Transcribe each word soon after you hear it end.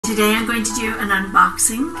Today I'm going to do an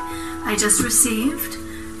unboxing. I just received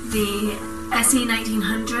the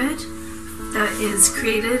SE1900 that is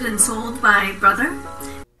created and sold by Brother.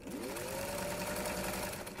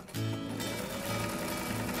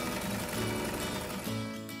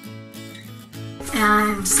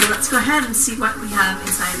 And so let's go ahead and see what we have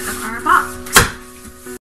inside of our box.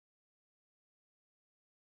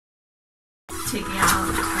 Taking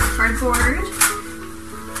out our cardboard.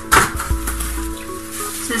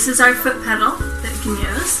 So this is our foot pedal that we can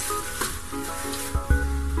use.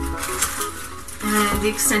 And the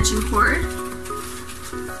extension cord.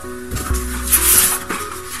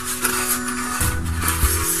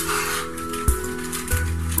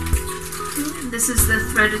 This is the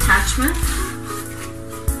thread attachment.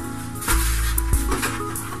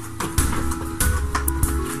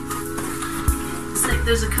 It's like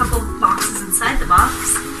there's a couple boxes inside the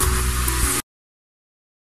box.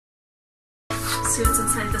 See what's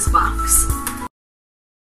inside this box.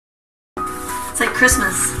 It's like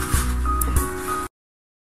Christmas.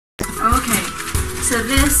 Okay, so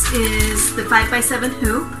this is the 5x7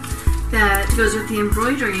 hoop that goes with the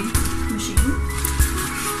embroidery machine.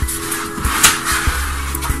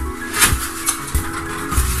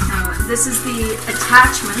 Now, this is the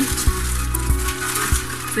attachment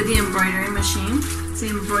for the embroidery machine. It's the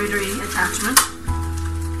embroidery attachment.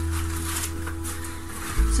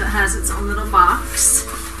 So it has its own little box.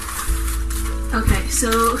 Okay,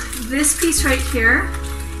 so this piece right here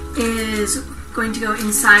is going to go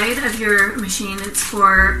inside of your machine. It's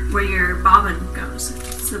for where your bobbin goes.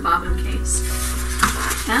 It's the bobbin case.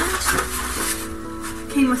 And it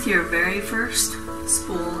came with your very first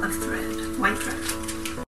spool of thread, white thread.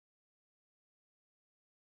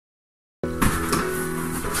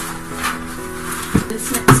 This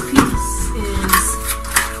next piece is,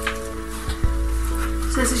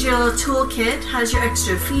 so this is your little tool kit, has your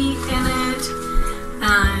extra feet in it,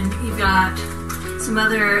 and you've got some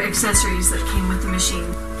other accessories that came with the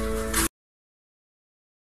machine.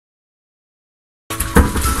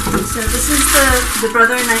 So this is the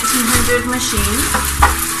Brother 1900 machine.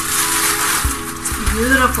 It's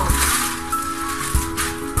beautiful.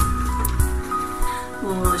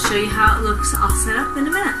 We'll show you how it looks all set up in a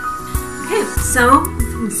minute. Okay, so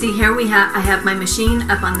you can see here I have my machine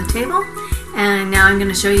up on the table, and now I'm going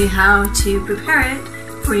to show you how to prepare it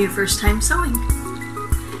for your first time sewing.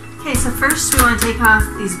 Okay, so first we want to take off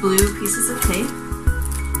these blue pieces of tape.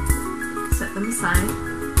 Set them aside.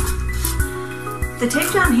 The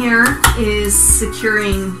tape down here is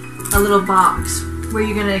securing a little box where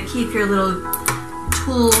you're going to keep your little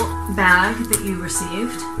tool bag that you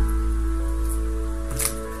received.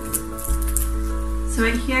 So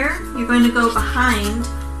right here, you're going to go behind.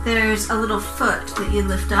 There's a little foot that you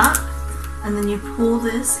lift up, and then you pull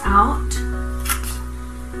this out.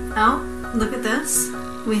 Look at this.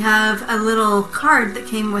 We have a little card that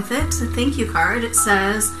came with it, a thank you card. It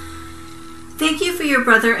says, "Thank you for your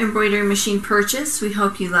Brother embroidery machine purchase. We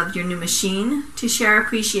hope you loved your new machine. To share our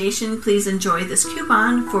appreciation, please enjoy this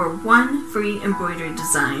coupon for 1 free embroidery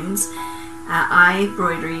designs at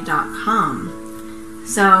iBroidery.com.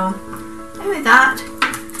 So anyway,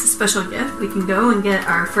 it's a special gift. We can go and get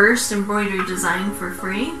our first embroidery design for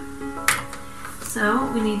free. So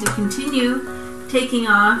we need to continue taking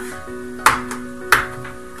off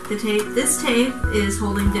the tape. This tape is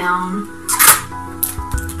holding down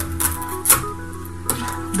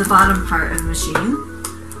the bottom part of the machine.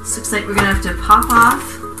 This looks like we're going to have to pop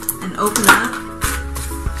off and open up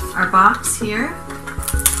our box here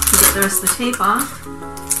to get the rest of the tape off.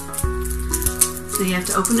 So you have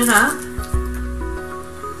to open it up.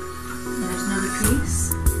 There's another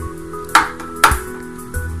piece.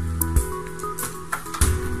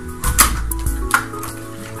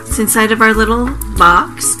 It's inside of our little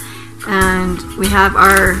box, and we have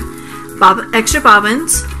our extra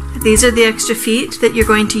bobbins. These are the extra feet that you're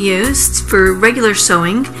going to use for regular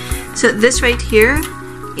sewing. So this right here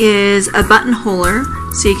is a buttonholer,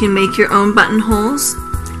 so you can make your own buttonholes.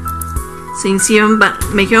 So you can see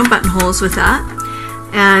make your own buttonholes with that.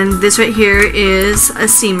 And this right here is a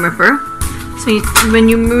seam ripper. So when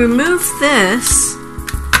you remove this,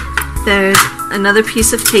 there's another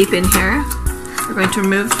piece of tape in here. We're going to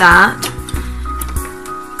remove that.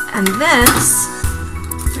 And this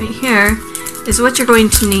right here is what you're going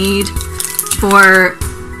to need for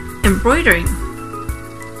embroidering.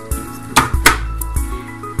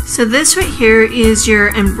 So this right here is your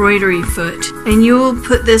embroidery foot, and you will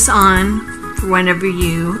put this on for whenever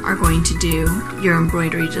you are going to do your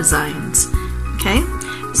embroidery designs. Okay,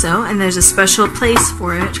 so, and there's a special place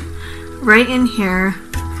for it right in here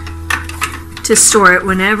to store it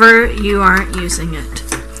whenever you aren't using it.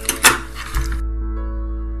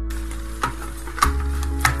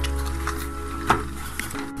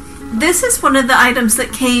 this is one of the items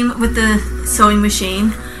that came with the sewing machine,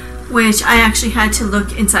 which I actually had to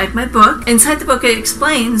look inside my book. Inside the book it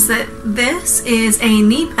explains that this is a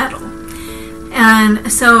knee pedal.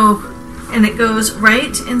 And so, and it goes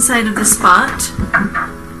right inside of the spot,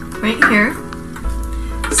 right here.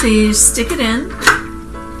 So you stick it in,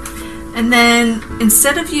 and then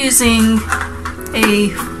instead of using a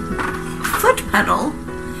foot pedal,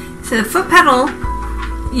 so the foot pedal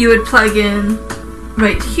you would plug in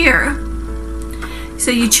right here. So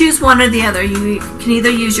you choose one or the other. You can either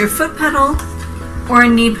use your foot pedal or a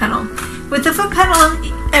knee pedal. With the foot pedal,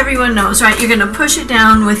 everyone knows, right? You're going to push it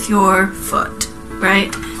down with your foot, right?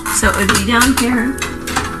 So it would be down here,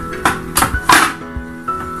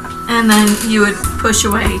 and then you would push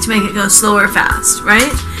away to make it go slow or fast,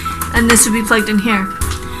 right? And this would be plugged in here.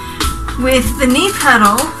 With the knee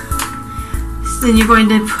pedal, then you're going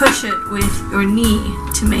to push it with your knee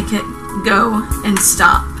to make it go and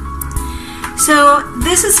stop. So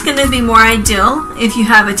this is going to be more ideal if you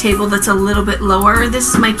have a table that's a little bit lower. This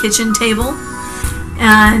is my kitchen table,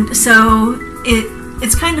 and so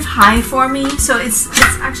it's kind of high for me, so it's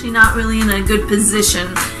actually not really in a good position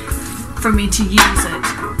for me to use it.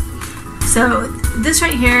 So this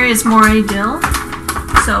right here is more ideal.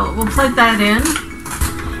 So we'll plug that in.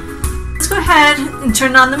 Let's go ahead and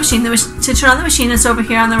turn on the machine. To turn on the machine, it's over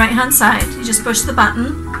here on the right hand side. You just push the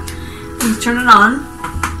button and turn it on.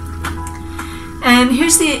 And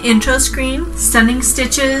here's the intro screen: stunning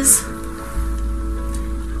stitches,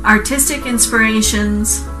 artistic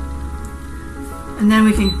inspirations, and then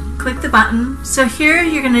we can click the button. So here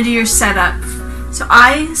you're going to do your setup. So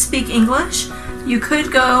I speak English. You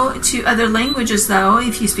could go to other languages though,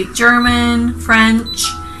 if you speak German, French,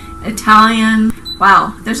 Italian.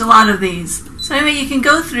 Wow, there's a lot of these. So anyway, you can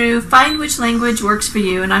go through, find which language works for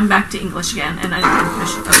you, and I'm back to English again, and I can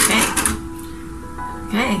push OK.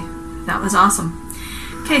 Okay, that was awesome.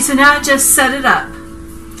 Okay, so now I just set it up.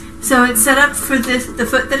 So it's set up for the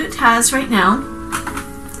foot that it has right now,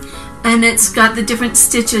 and it's got the different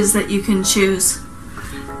stitches that you can choose.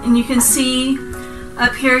 And you can see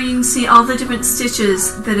up here, you can see all the different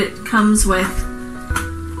stitches that it comes with.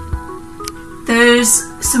 There's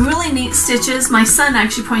some really neat stitches. My son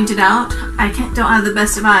actually pointed out, don't have the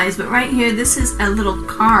best of eyes, but right here, this is a little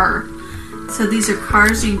car. So these are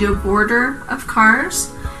cars. You can do a border of cars.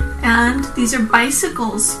 And these are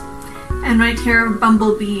bicycles. And right here are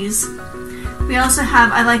bumblebees. We also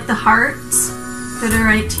have, I like the hearts that are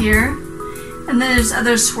right here. And then there's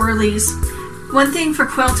other swirlies. One thing for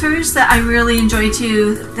quilters that I really enjoy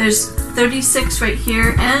too, there's 36 right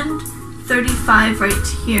here and 35 right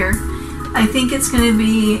here. I think it's going to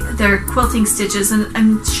be their quilting stitches, and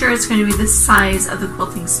I'm sure it's going to be the size of the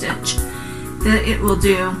quilting stitch that it will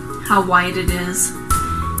do, how wide it is.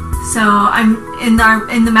 So I'm in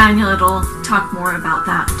the manual it'll talk more about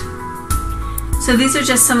that. So these are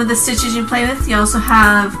just some of the stitches you play with. You also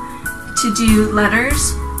have to do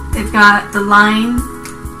letters. They've got the line,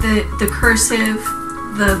 the cursive,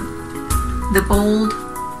 the bold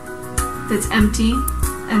that's empty,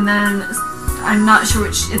 and then I'm not sure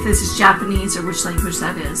if this is Japanese or which language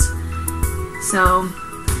that is. So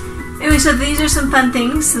anyway, so these are some fun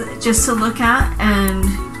things just to look at and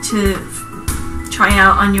to try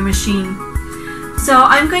out on your machine. So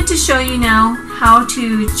I'm going to show you now how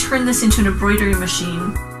to turn this into an embroidery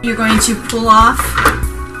machine. You're going to pull off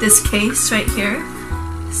this case right here,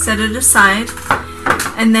 set it aside,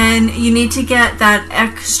 and then you need to get that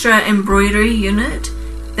extra embroidery unit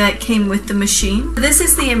that came with the machine. This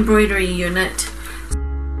is the embroidery unit.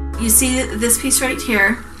 You see this piece right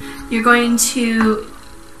here. You're going to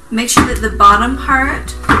make sure that the bottom part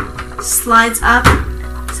slides up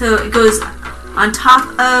so it goes on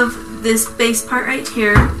top of this base part right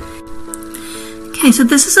here. Okay, so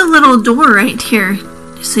this is a little door right here.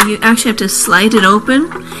 So you actually have to slide it open,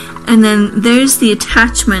 and then there's the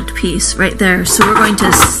attachment piece right there. So we're going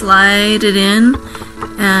to slide it in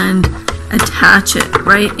and attach it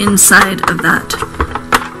right inside of that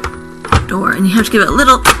door, and you have to give it a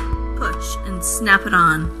little push and snap it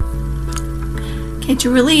on. Okay, to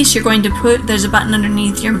release, you're going to there's a button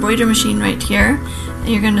underneath your embroidery machine right here, and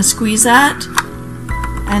you're going to squeeze that,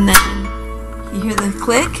 and then you hear the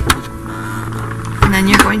click, and then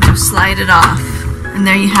you're going to slide it off, and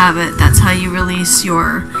there you have it. That's how you release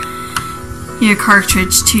your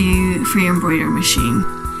cartridge for your embroidery machine.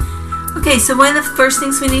 Okay, so one of the first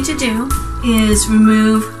things we need to do is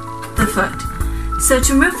remove the foot. So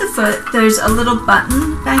to remove the foot, there's a little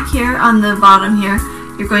button back here on the bottom here.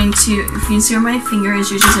 You're going to, if you can see where my finger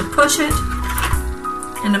is, you're just going to push it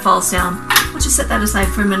and it falls down. We'll just set that aside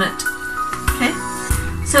for a minute. Okay?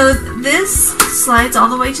 So this slides all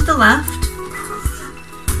the way to the left.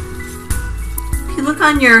 If you look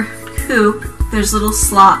on your hoop, there's little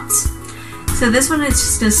slots. So this one is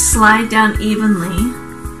just going to slide down evenly.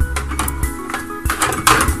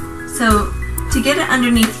 So to get it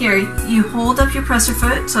underneath here, you hold up your presser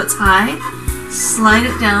foot so it's high, slide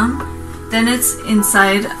it down, then it's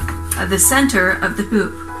inside the center of the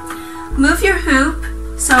hoop. Move your hoop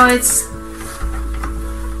so it's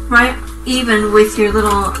right even with your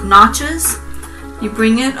little notches. You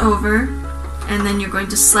bring it over, and then you're going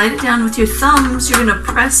to slide it down with your thumbs. You're going to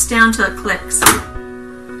press down till it clicks.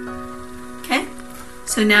 Okay?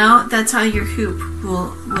 So now that's how your hoop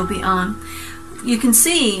will be on. You can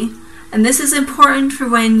see, and this is important for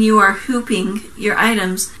when you are hooping your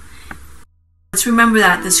items. Let's remember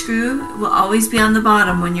that the screw will always be on the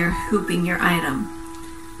bottom when you're hooping your item.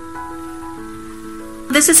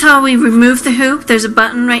 This is how we remove the hoop. There's a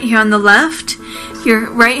button right here on the left. Your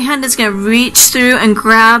right hand is going to reach through and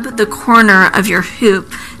grab the corner of your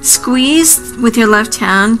hoop. Squeeze with your left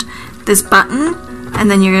hand this button,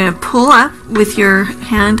 and then you're going to pull up with your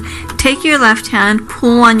hand. Take your left hand,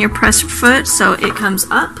 pull on your presser foot so it comes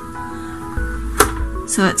up.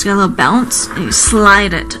 So it's got a little bounce, and you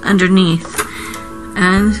slide it underneath,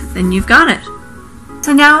 and then you've got it.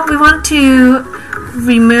 So now we want to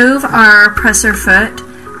remove our presser foot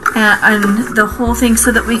and the whole thing so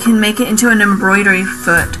that we can make it into an embroidery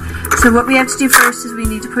foot. So what we have to do first is we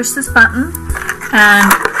need to push this button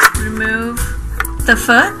and remove the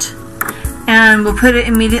foot, and we'll put it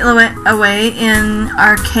immediately away in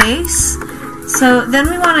our case. So then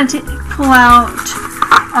we want to pull out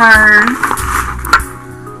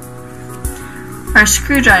our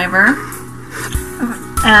screwdriver,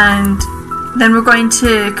 and then we're going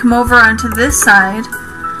to come over onto this side,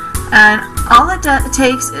 and all it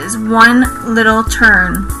takes is one little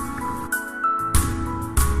turn.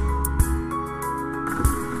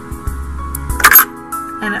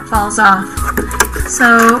 And it falls off.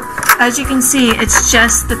 So as you can see, it's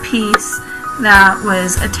just the piece that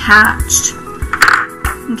was attached.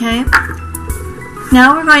 Okay?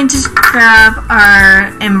 Now we're going to grab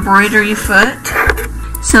our embroidery foot.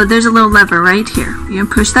 So there's a little lever right here. You're going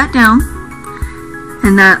to push that down,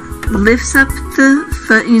 and that lifts up the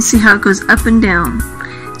foot, and you see how it goes up and down.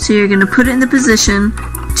 So you're going to put it in the position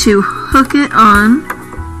to hook it on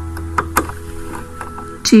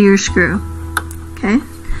to your screw. Okay?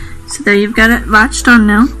 So there you've got it latched on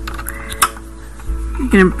now. You're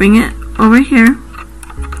going to bring it over here,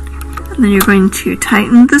 and then you're going to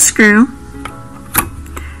tighten the screw.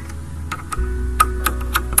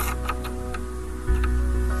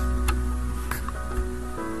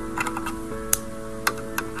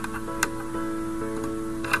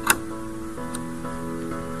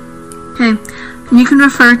 Okay, you can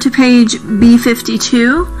refer to page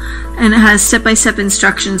B52, and it has step-by-step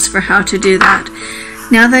instructions for how to do that.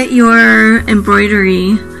 Now that your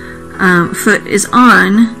embroidery foot is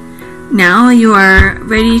on, now you are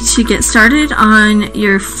ready to get started on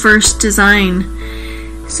your first design.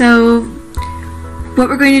 So what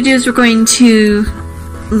we're going to do is we're going to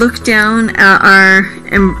look down at our,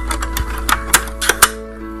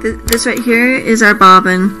 this right here is our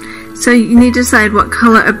bobbin. So you need to decide what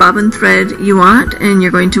color of bobbin thread you want, and you're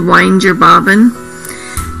going to wind your bobbin.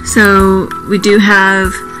 So we do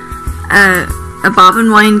have a bobbin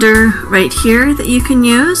winder right here that you can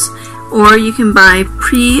use, or you can buy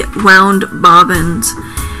pre-wound bobbins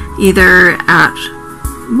either at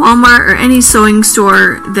Walmart or any sewing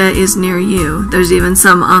store that is near you. There's even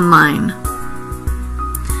some online.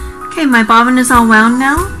 Okay, my bobbin is all wound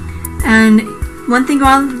now, and one thing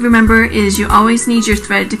I'll remember is you always need your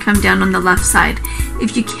thread to come down on the left side.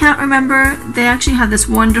 If you can't remember, they actually have this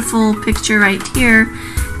wonderful picture right here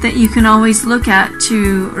that you can always look at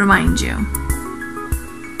to remind you.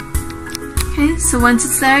 Okay, so once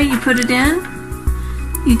it's there, you put it in,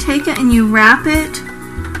 you take it and you wrap it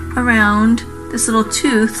around this little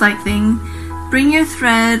tooth-like thing, bring your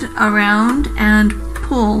thread around and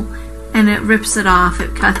pull, and it rips it off,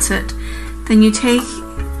 it cuts it. Then you take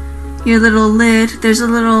your little lid, there's a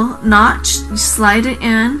little notch, you slide it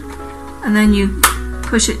in, and then you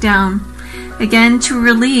push it down. Again, to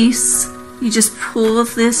release, you just pull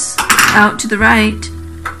this out to the right,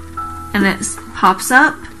 and it pops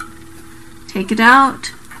up. Take it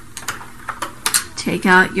out, take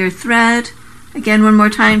out your thread. Again, one more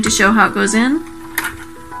time to show how it goes in.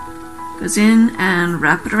 Goes in and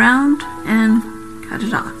wrap it around and cut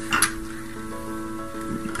it off.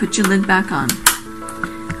 Put your lid back on.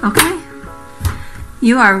 Okay,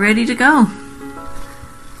 you are ready to go.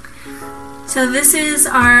 So this is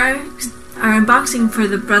our our unboxing for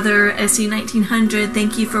the Brother SE1900.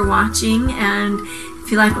 Thank you for watching, and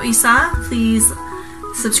if you like what you saw, please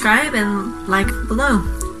subscribe and like below.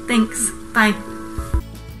 Thanks. Bye.